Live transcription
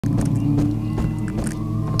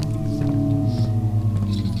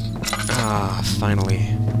finally.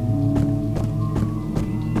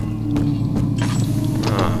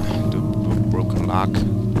 Do broken lock.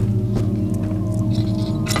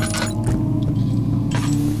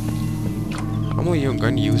 I'm only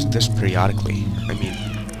going to use this periodically. I mean,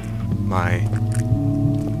 my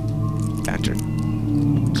lantern.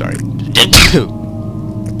 Sorry.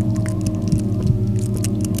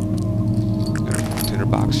 Container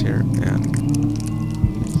box here, and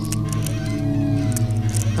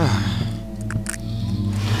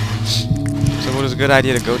so it was a good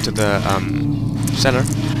idea to go to the cellar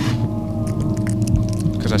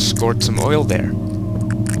because I scored some oil there.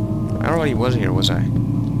 I already was here, was I?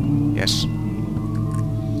 Yes.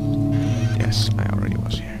 Yes, I already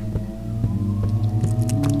was here.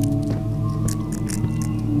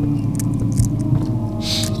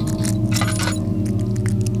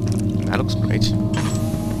 That looks great.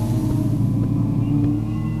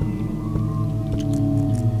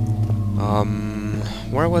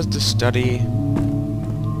 Where was the study?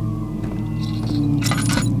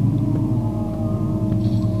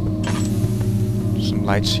 Some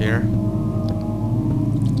lights here.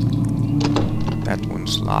 That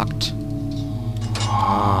one's locked.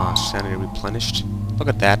 Ah, sanity replenished. Look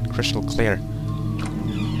at that, crystal clear.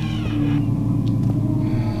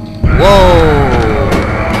 Whoa!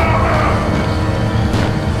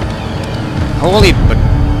 Holy but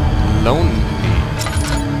lonely.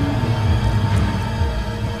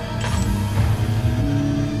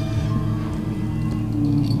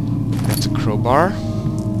 That's a crowbar.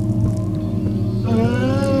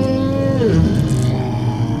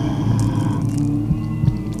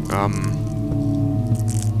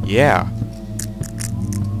 Yeah.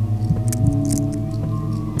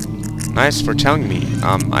 Nice for telling me.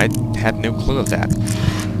 I had no clue of that.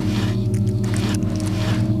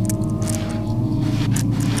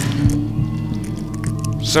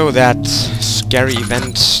 So that scary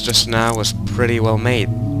event just now was pretty well made.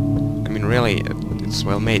 I mean, really, it's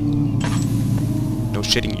well made. No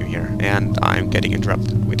shitting you here. And I'm getting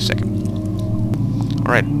interrupted. Wait a second.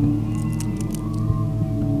 Alright.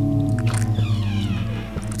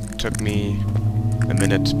 Took me a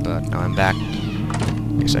minute, but now I'm back.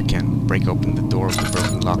 Guess I can break open the door with the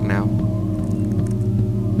broken lock now.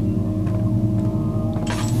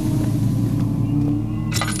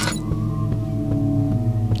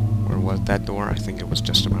 Where was that door? I think it was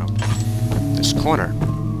just around this corner.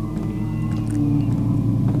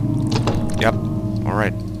 Yep.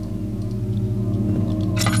 Alright.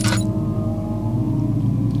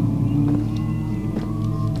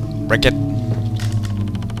 Break it.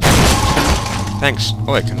 Thanks.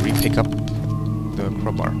 Oh, I can re-pick up the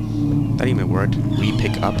crowbar. That even a word?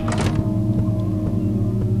 Re-pick up.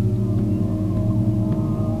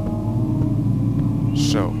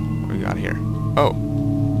 So, what do we got here? Oh.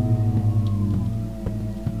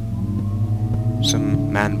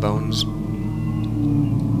 Some man bones.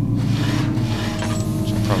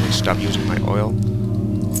 Should probably stop using my oil.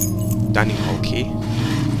 Dining hall key.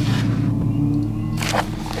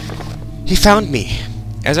 He found me!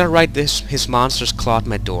 As I write this, his monsters clawed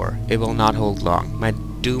my door. It will not hold long. My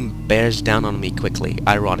doom bears down on me quickly.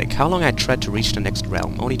 Ironic. How long I tread to reach the next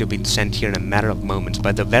realm, only to be sent here in a matter of moments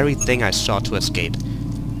by the very thing I sought to escape.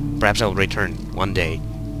 Perhaps I will return, one day.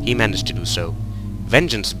 He managed to do so.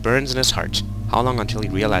 Vengeance burns in his heart. How long until he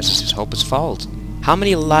realizes his hope is foiled? How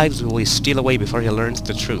many lives will he steal away before he learns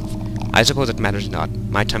the truth? I suppose it matters not.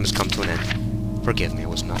 My time has come to an end. Forgive me, I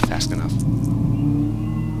was not fast enough.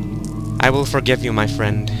 I will forgive you, my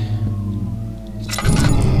friend.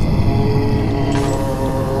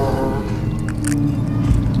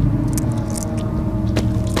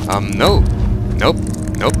 No. Nope.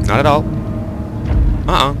 Nope, not at all.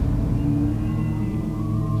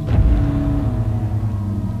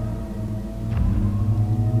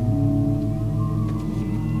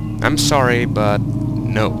 I'm sorry, but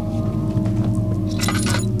no.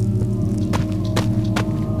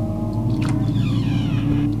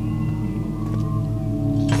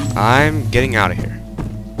 I'm getting out of here.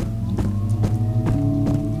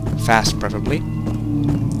 Fast, preferably.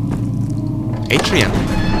 Atrium.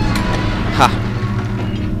 Ha.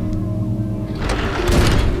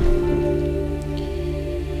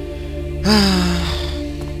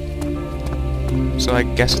 So I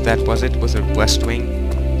guess that was it with the West Wing.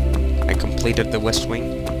 I completed the West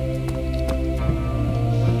Wing.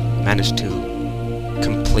 Managed to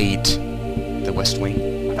complete the West Wing.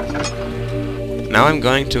 Now I'm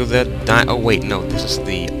going to the oh wait, no, this is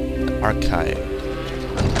the archive.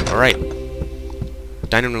 Alright.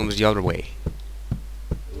 Dining room is the other way.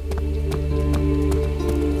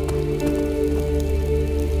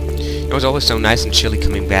 It was always so nice and chilly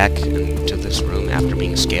coming back into this room after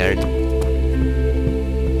being scared.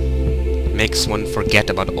 Makes one forget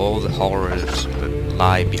about all the horrors that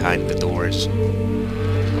lie behind the doors.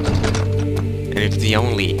 And it's the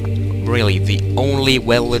only, really, the only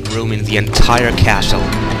well-lit room in the entire castle.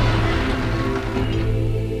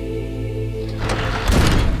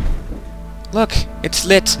 Look, it's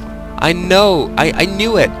lit. I know. I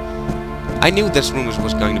knew it. I knew this room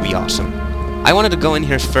was going to be awesome. I wanted to go in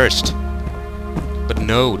here first. But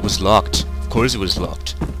no, it was locked. Of course it was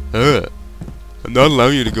locked. I'm not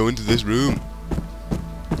allowing you to go into this room.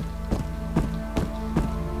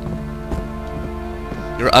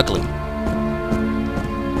 You're ugly.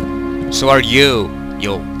 So are you,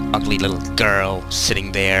 you ugly little girl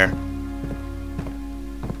sitting there.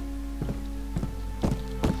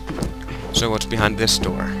 So what's behind this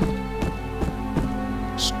door?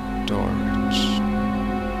 Storage.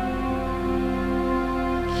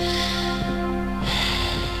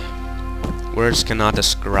 Words cannot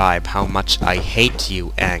describe how much I hate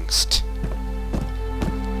you, Angst.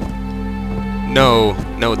 No,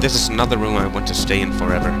 no, this is another room I want to stay in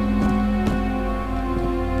forever.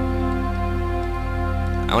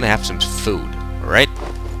 I want to have some food, alright?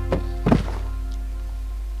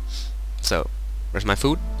 So, where's my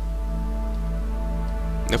food?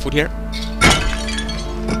 No food here?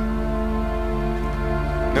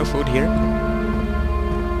 No food here?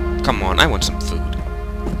 Come on, I want some food.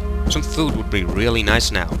 Some food would be really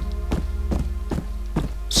nice now.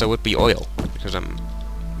 So would be oil, because I'm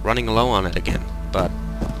running low on it again. But,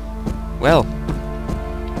 well.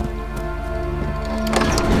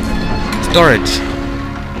 Storage.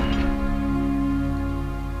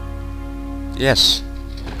 Yes.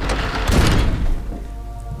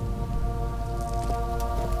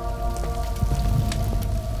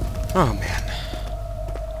 Oh man.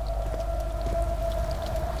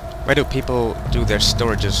 Why do people do their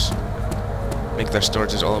storages, make their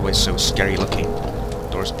storages always so scary looking?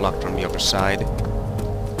 Doors blocked from the other side.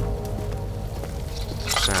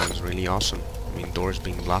 Sounds really awesome. I mean, doors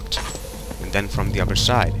being blocked, and then from the other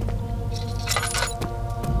side.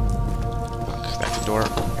 Look, that's the door,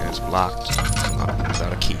 and it's blocked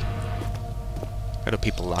without a key. Why do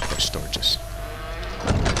people lock their storages?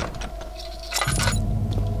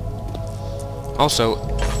 Also,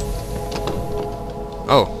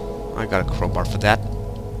 oh, I got a crowbar for that.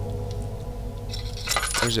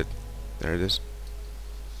 Where's it? There it is.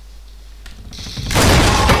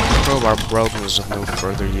 Crowbar broken is of no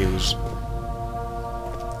further use.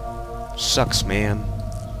 Sucks, man.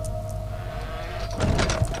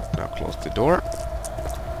 Now close the door.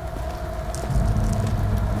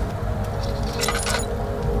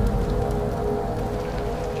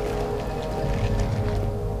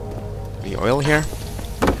 Any oil here?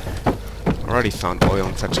 Already found oil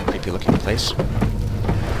in such a creepy looking place.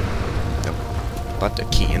 Nope. But a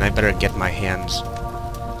key, and I better get my hands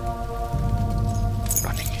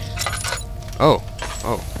running. Oh,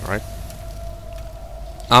 alright.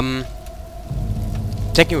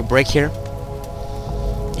 Taking a break here.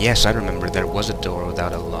 Yes, I remember there was a door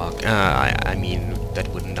without a lock. I mean that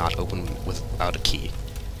would not open without a key.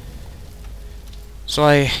 So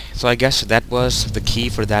I guess that was the key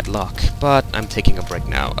for that lock. But I'm taking a break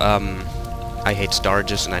now. I hate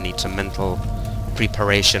storages and I need some mental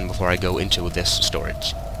preparation before I go into this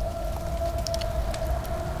storage.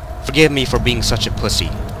 Forgive me for being such a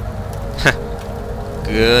pussy.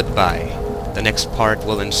 Goodbye. The next part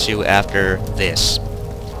will ensue after this.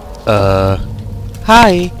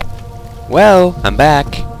 Hi! Well, I'm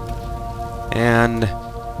back. And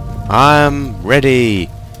I'm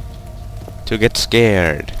ready to get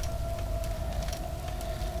scared.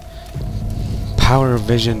 Power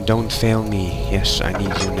vision, don't fail me. Yes, I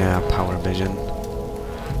need you now, power vision.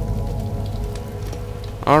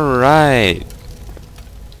 Alright.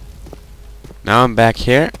 Now I'm back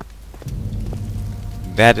here.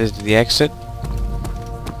 That is the exit.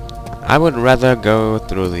 I would rather go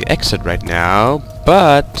through the exit right now,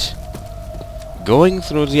 but going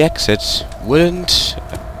through the exits wouldn't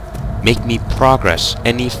make me progress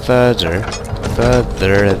any further.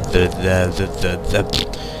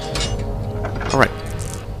 Alright.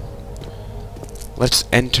 Let's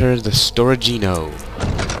enter the Storagino.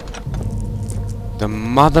 The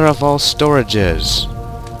mother of all storages.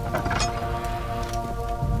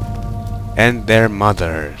 And their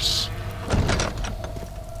mothers.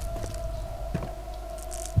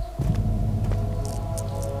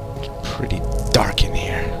 It's pretty dark in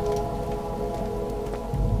here.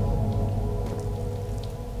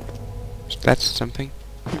 Is that something?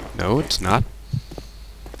 No, it's not.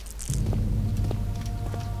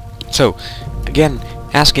 So, again,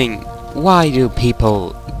 asking Why do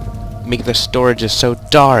people make the storages so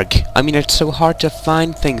dark? I mean, it's so hard to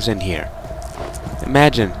find things in here.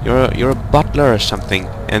 Imagine, you're a butler or something,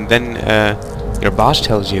 and then your boss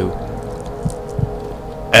tells you,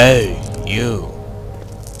 "Hey, you,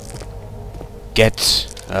 get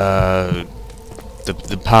the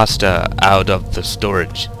pasta out of the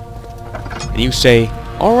storage." And you say,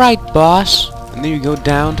 "Alright, boss." And then you go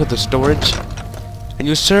down to the storage, and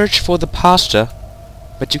you search for the pasta,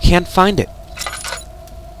 but you can't find it.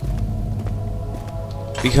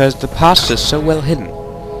 Because the pasta is so well hidden.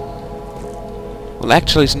 Well,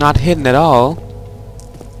 actually, it's not hidden at all.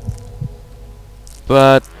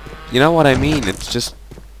 But, you know what I mean, it's just...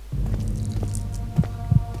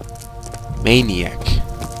 maniac.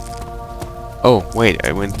 Oh, wait,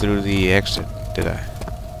 I went through the exit, did I?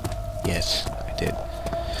 Yes, I did.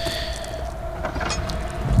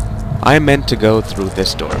 I meant to go through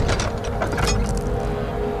this door.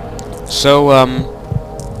 So,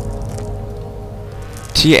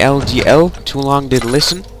 TLDL, too long did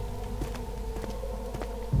listen?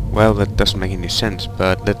 Well, that doesn't make any sense,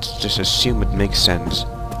 but let's just assume it makes sense.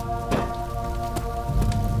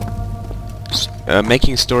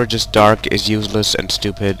 Making storages dark is useless and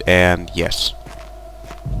stupid, and yes.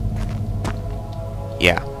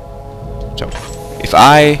 Yeah. So, if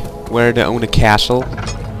I were to own a castle,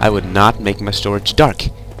 I would not make my storage dark.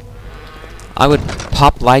 I would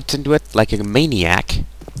pop lights into it like a maniac.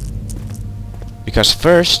 Because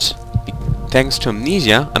first, thanks to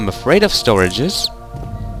Amnesia, I'm afraid of storages.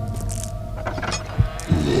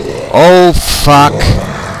 Oh, fuck.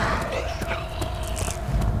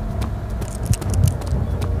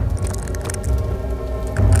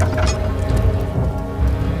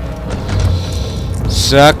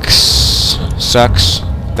 Sucks.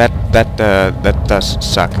 That does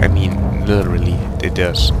suck. I mean, literally, it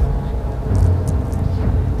does.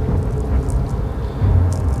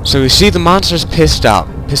 So you see, the monster's pissed off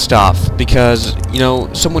because, you know,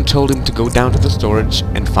 someone told him to go down to the storage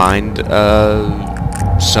and find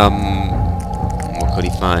some... what could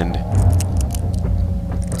he find?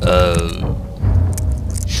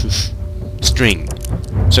 String.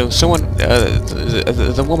 So someone,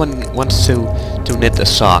 the woman wants to knit a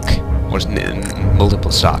sock, or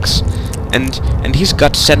multiple socks, and he's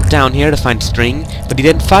got sent down here to find string, but he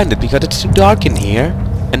didn't find it because it's too dark in here,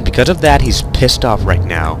 and because of that he's pissed off right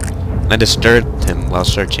now. And I disturbed him while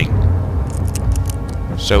searching.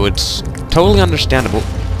 So it's totally understandable.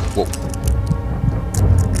 Whoa.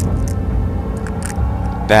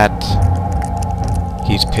 That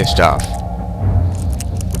he's pissed off.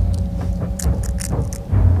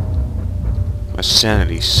 My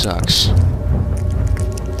sanity sucks.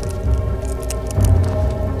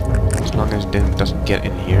 As long as it doesn't get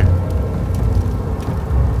in here,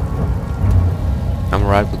 I'm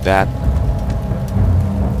alright with that.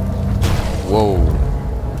 Whoa.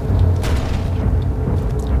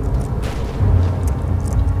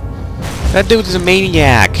 That dude is a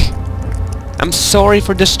maniac. I'm sorry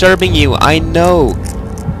for disturbing you. I know.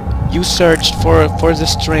 You searched for the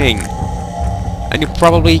string, and you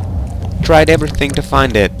probably tried everything to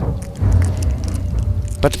find it.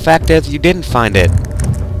 But the fact is, you didn't find it.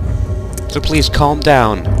 So please calm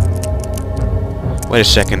down. Wait a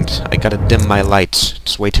second. I gotta dim my lights.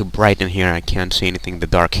 It's way too bright in here. I can't see anything in the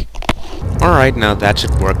dark. Alright, now that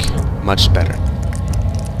should work much better.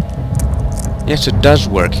 Yes, it does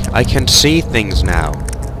work. I can see things now,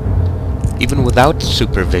 even without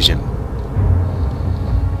supervision.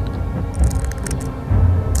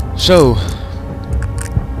 So,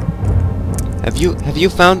 have you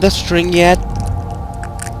found the string yet?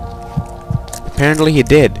 Apparently he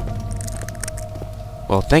did.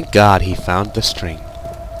 Well, thank God he found the string.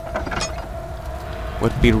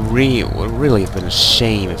 Would really have been a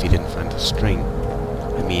shame if he didn't find the string.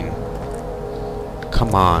 I mean,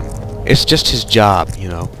 come on. It's just his job, you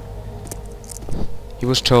know. He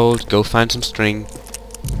was told, go find some string.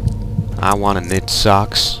 I want to knit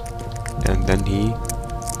socks. And then he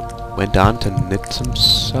went on to knit some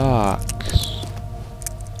socks.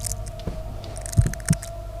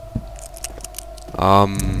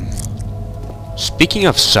 Speaking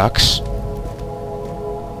of socks,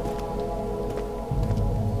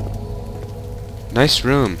 nice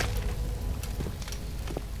room.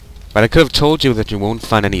 But I could have told you that you won't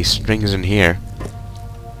find any strings in here.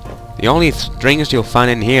 The only strings you'll find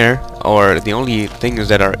in here, or the only things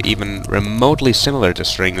that are even remotely similar to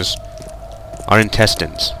strings, are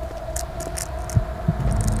intestines.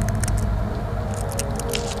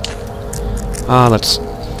 Let's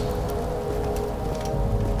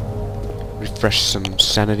refresh some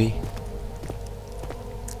sanity.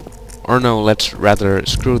 Or no, let's rather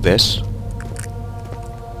screw this.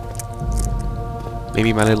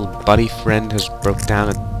 Maybe my little buddy friend has broke down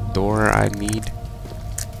a door I need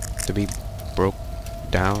to be broke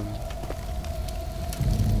down.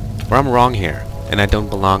 Or I'm wrong here, and I don't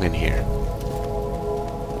belong in here.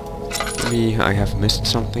 Maybe I have missed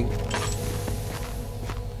something.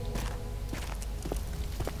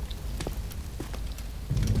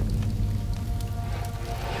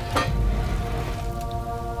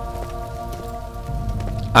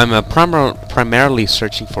 I'm primarily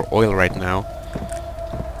searching for oil right now,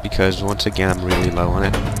 because once again I'm really low on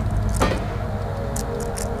it.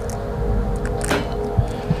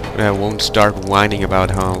 But I won't start whining about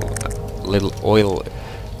how little oil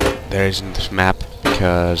there is in this map,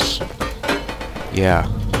 because yeah,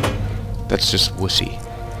 that's just wussy.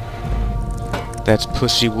 That's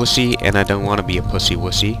pussy wussy, and I don't want to be a pussy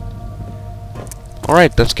wussy.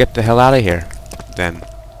 Alright, let's get the hell out of here then.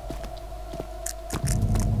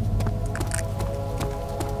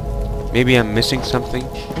 Maybe I'm missing something.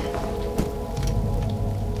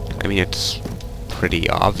 I mean, it's pretty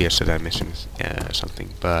obvious that I'm missing something,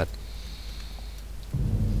 but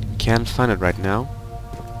can't find it right now.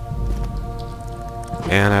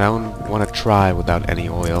 And I don't want to try without any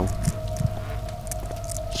oil.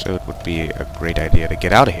 So it would be a great idea to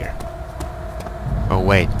get out of here. Oh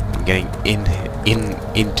wait, I'm getting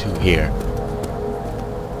into here.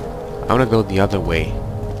 I want to go the other way.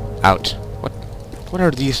 Out. What are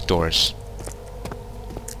these doors?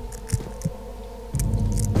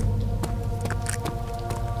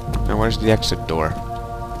 Now where's the exit door?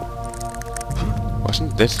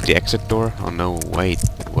 Wasn't this the exit door? Oh no, wait,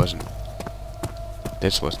 it wasn't.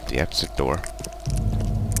 This was the exit door.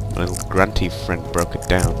 My little grunty friend broke it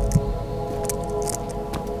down.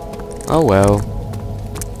 Oh well.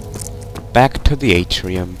 Back to the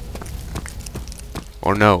atrium.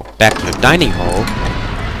 Or no, back to the dining hall.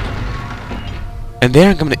 And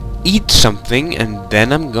there I'm gonna eat something, and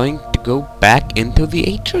then I'm going to go back into the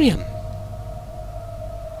atrium.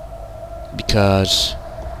 Because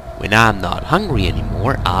when I'm not hungry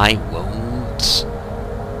anymore, I won't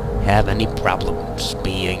have any problems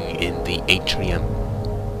being in the atrium.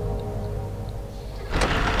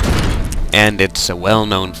 And it's a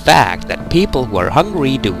well-known fact that people who are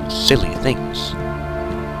hungry do silly things.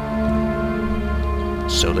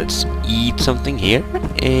 So let's eat something here,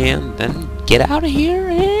 and then get out of here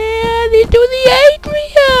and into the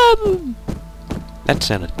atrium! That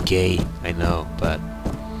sounded gay, I know, but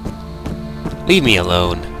leave me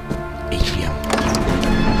alone. Atrium.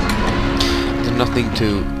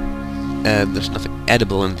 There's nothing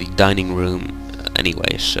edible in the dining room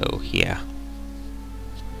anyway, so yeah.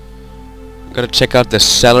 I'm gonna check out the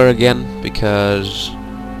cellar again, because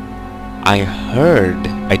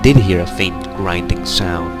I did hear a faint grinding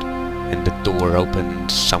sound, and the door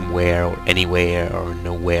opened somewhere, or anywhere, or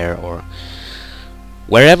nowhere, or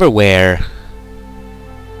wherever where.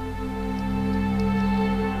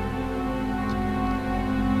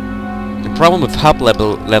 The problem with hub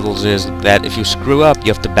levels is that if you screw up,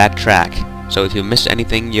 you have to backtrack. So if you miss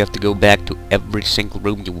anything, you have to go back to every single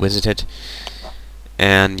room you visited.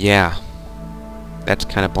 And yeah, that's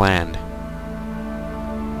kind of bland.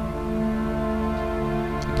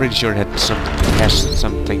 I'm pretty sure it has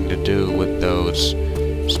something to do with those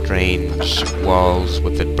strange walls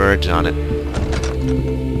with the birds on it.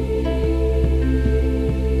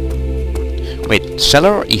 Wait,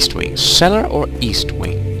 cellar or east wing? Cellar or east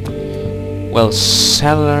wing? Well,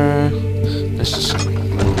 cellar... Let's just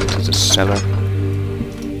move to the cellar.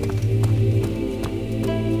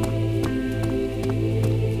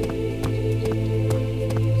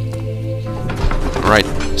 Alright,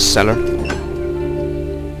 cellar.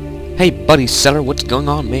 Hey, buddy cellar, what's going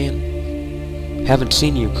on, man? Haven't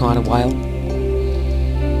seen you in quite a while.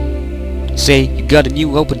 Say, you got a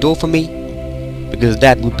new open door for me? Because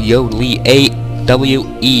that would be only A-W-E-S-O-M-E,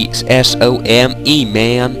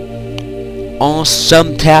 man.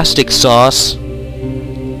 Awesome-tastic sauce. I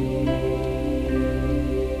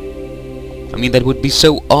mean, that would be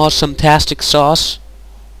so awesome-tastic sauce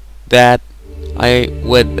that I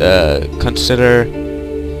would consider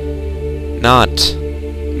not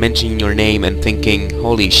mentioning your name and thinking,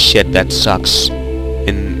 holy shit, that sucks,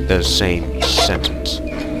 in the same sentence.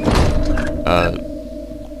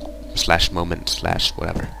 Slash moment, slash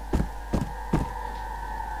whatever.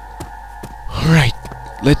 Alright,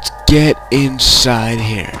 let's get inside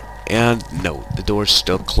here. And no, the door's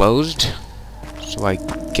still closed. So I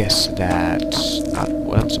guess that's not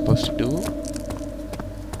what I'm supposed to do.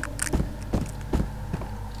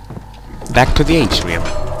 Back to the atrium.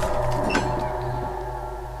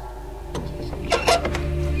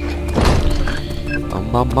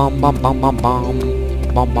 bum bum bum bum bum bum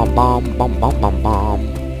bum bum bum bum bum bum bum.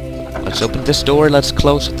 Let's open this door. Let's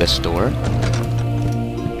close this door.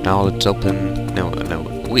 Now let's open. No.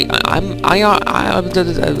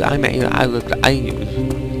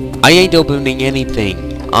 I ain't opening anything.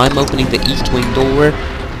 I'm opening the east wing door,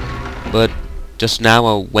 but just now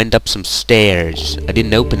I went up some stairs. I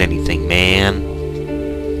didn't open anything, man.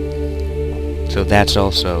 So that's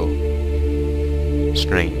also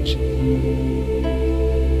strange.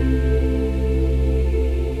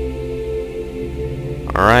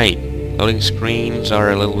 Alright, loading screens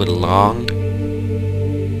are a little bit long.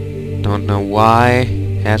 Don't know why.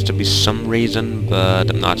 Has to be some reason, but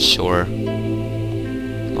I'm not sure.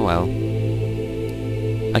 Oh well.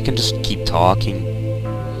 I can just keep talking.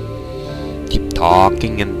 Keep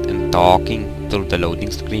talking and talking through the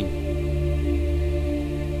loading screen.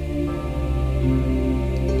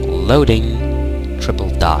 Loading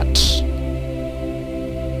triple dots.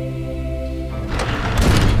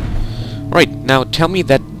 Right, now tell me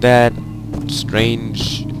that that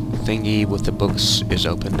strange thingy with the books is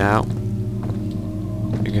open now.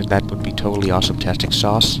 Because that would be totally awesome tastic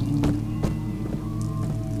sauce.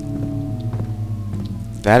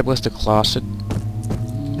 That was the closet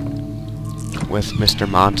with Mr.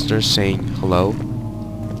 Monster saying hello.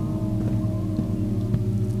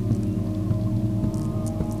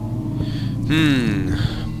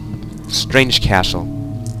 Strange castle.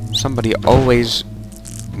 Somebody always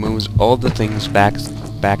moves all the things back to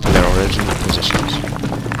their original positions.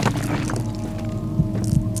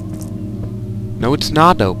 No, it's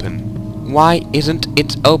not open. Why isn't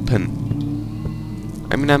it open?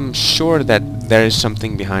 I mean, I'm sure that there is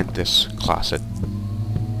something behind this closet.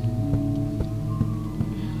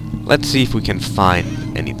 Let's see if we can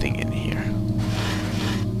find anything in here.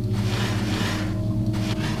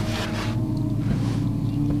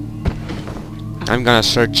 I'm gonna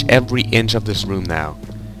search every inch of this room now.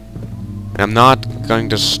 And I'm not going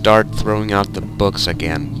to start throwing out the books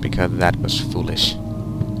again, because that was foolish.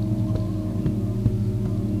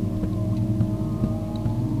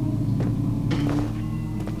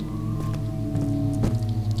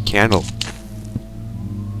 Candle.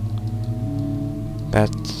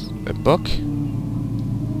 That's a book?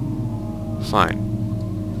 Fine.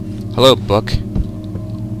 Hello, book.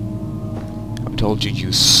 I told you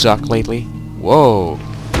you suck lately. Whoa!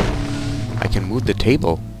 I can move the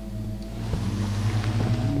table.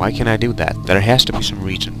 Why can I do that? There has to be some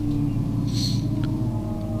reason.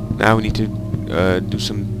 Now we need to do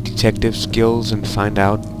some detective skills and find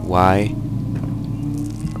out why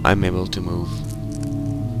I'm able to move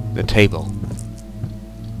the table.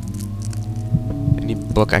 Any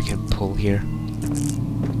book I can pull here?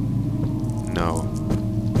 No.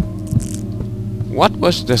 What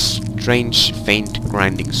was this strange faint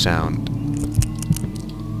grinding sound?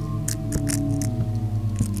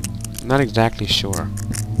 I'm not exactly sure.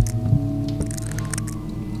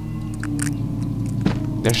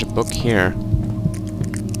 There's a book here.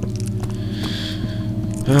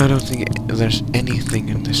 I don't think there's anything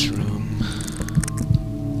in this room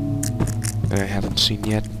that I haven't seen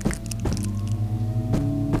yet.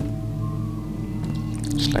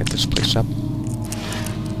 Let's light this place up.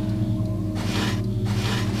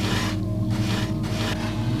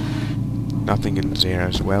 Nothing in there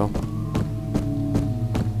as well.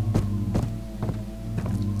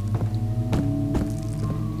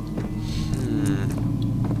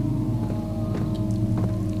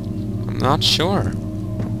 Not sure.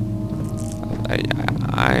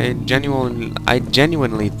 I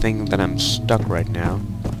genuinely think that I'm stuck right now.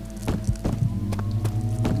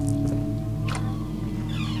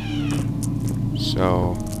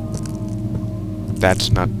 So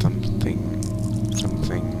that's not something.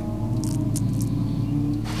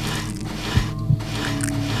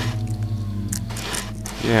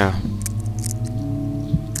 Yeah.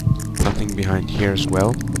 Nothing behind here as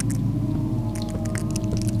well.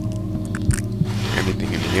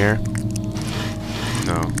 Anything in here?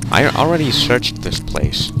 No. I already searched this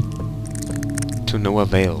place. To no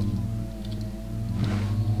avail.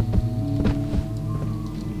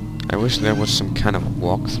 I wish there was some kind of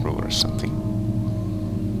walkthrough or something.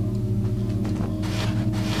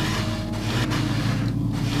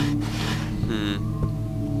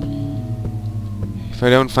 If I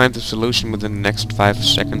don't find the solution within the next 5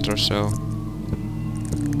 seconds or so...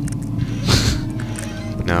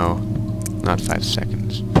 No. Not 5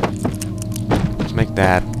 seconds. Let's make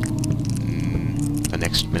that the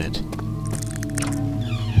next minute.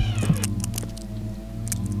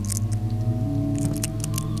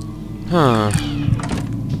 Huh.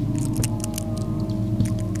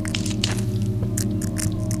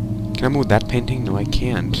 Can I move that painting? No, I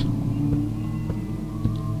can't.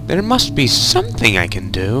 There must be something I can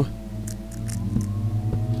do.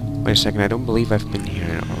 Wait a second, I don't believe I've been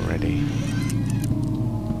here already.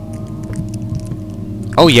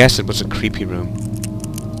 Oh yes, it was a creepy room.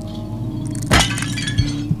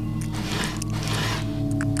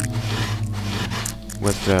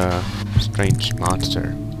 With a strange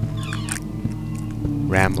monster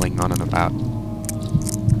rambling on and about.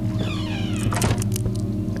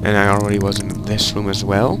 And I already was in this room as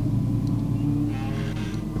well.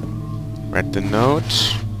 Read the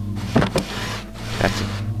notes. That's a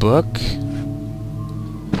book. I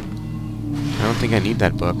don't think I need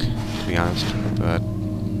that book, to be honest, but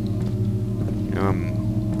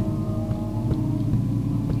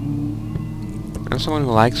I'm someone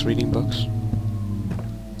who likes reading books.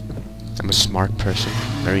 I'm a smart person,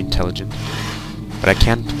 very intelligent, but I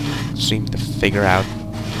can't seem to figure out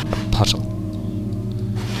a puzzle.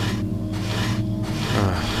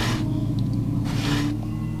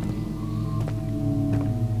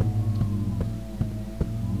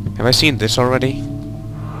 Have I seen this already?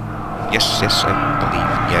 Yes, yes, I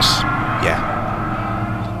believe. Yes, yeah.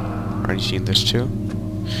 Already seen this too?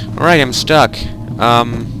 Alright, I'm stuck.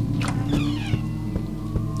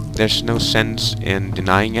 There's no sense in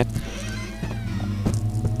denying it.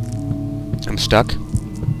 I'm stuck.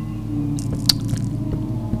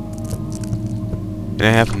 And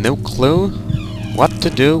I have no clue what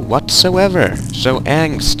to do whatsoever. So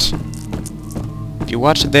angst. If you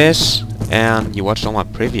watch this, and you watched all my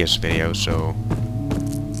previous videos, so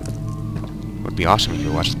it would be awesome if you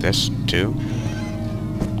watched this too.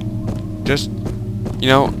 Just, you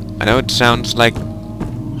know, I know it sounds a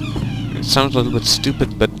little bit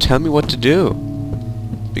stupid, but tell me what to do,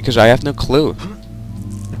 because I have no clue.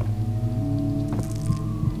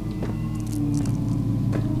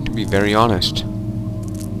 To be very honest.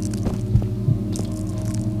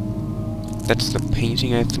 That's the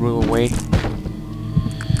painting I threw away.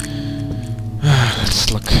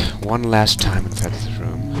 Let's look one last time inside this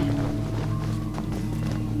room.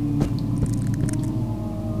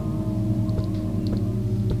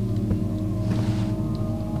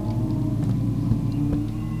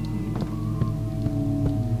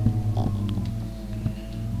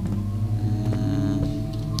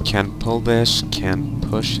 Can't pull this, can't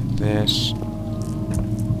push this.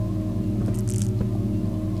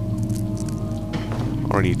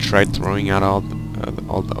 Already tried throwing out all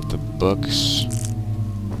of the books.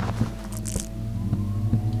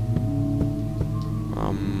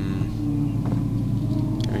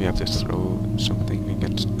 We have to throw something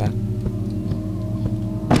against that.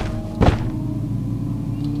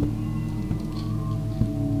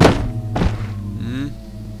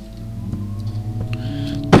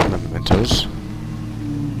 Mementos.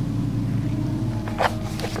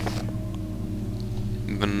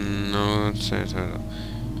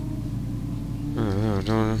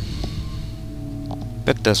 No,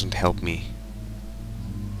 that doesn't help me.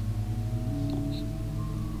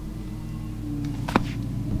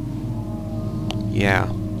 Yeah.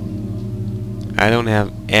 I don't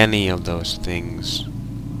have any of those things.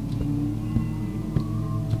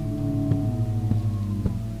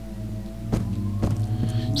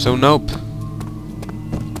 So nope.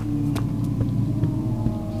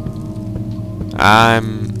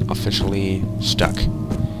 I'm officially stuck.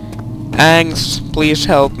 Angst, please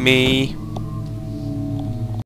help me.